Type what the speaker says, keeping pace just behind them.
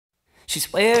She's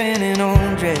wearing an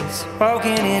old dress,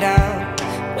 walking it out,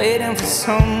 waiting for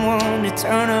someone to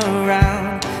turn her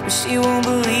around. But she won't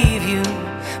believe you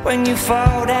when you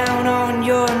fall down on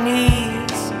your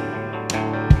knees.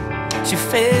 She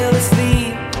fell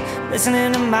asleep,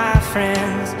 listening to my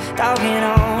friends, talking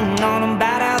on and on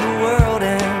about how the world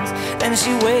ends. Then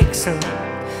she wakes up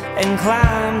and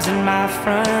climbs in my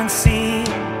front seat.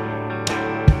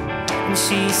 And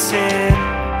she said,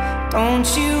 don't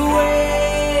you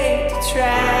wait to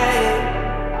try it.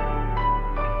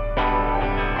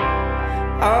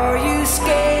 Are you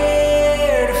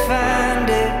scared to find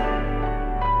it?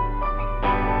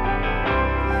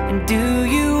 And do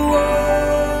you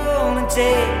wanna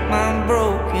take my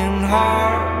broken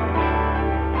heart?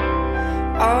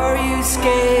 Are you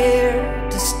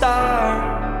scared to start?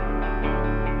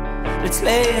 Let's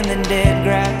lay in the dead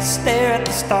grass, stare at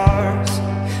the stars,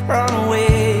 run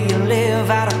away and live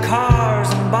out of cars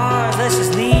and bars. Let's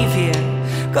just leave here,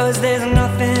 'cause there's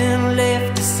nothing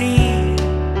left to see.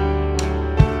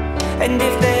 And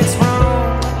if that's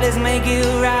wrong, let's make it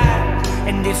right.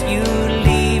 And if you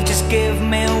leave, just give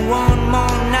me one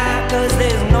more night, 'cause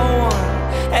there's no one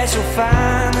that you'll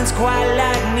find that's quite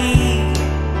like me.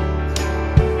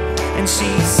 And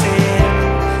she said,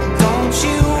 don't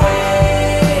you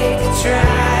wait to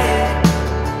try it.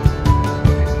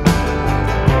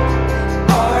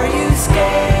 Are you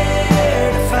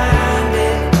scared to find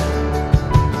it?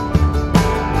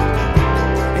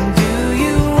 And do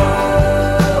you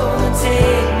wanna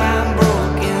take my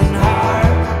broken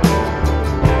heart?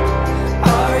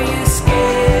 Are you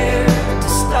scared to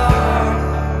start?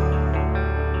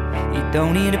 You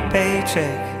don't need a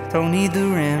paycheck, don't need the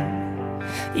rent.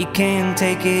 You can't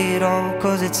take it all,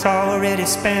 'cause it's already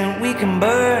spent. We can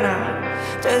burn out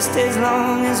just as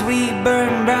long as we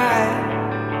burn bright.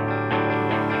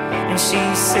 And she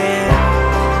said,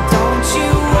 don't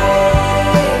you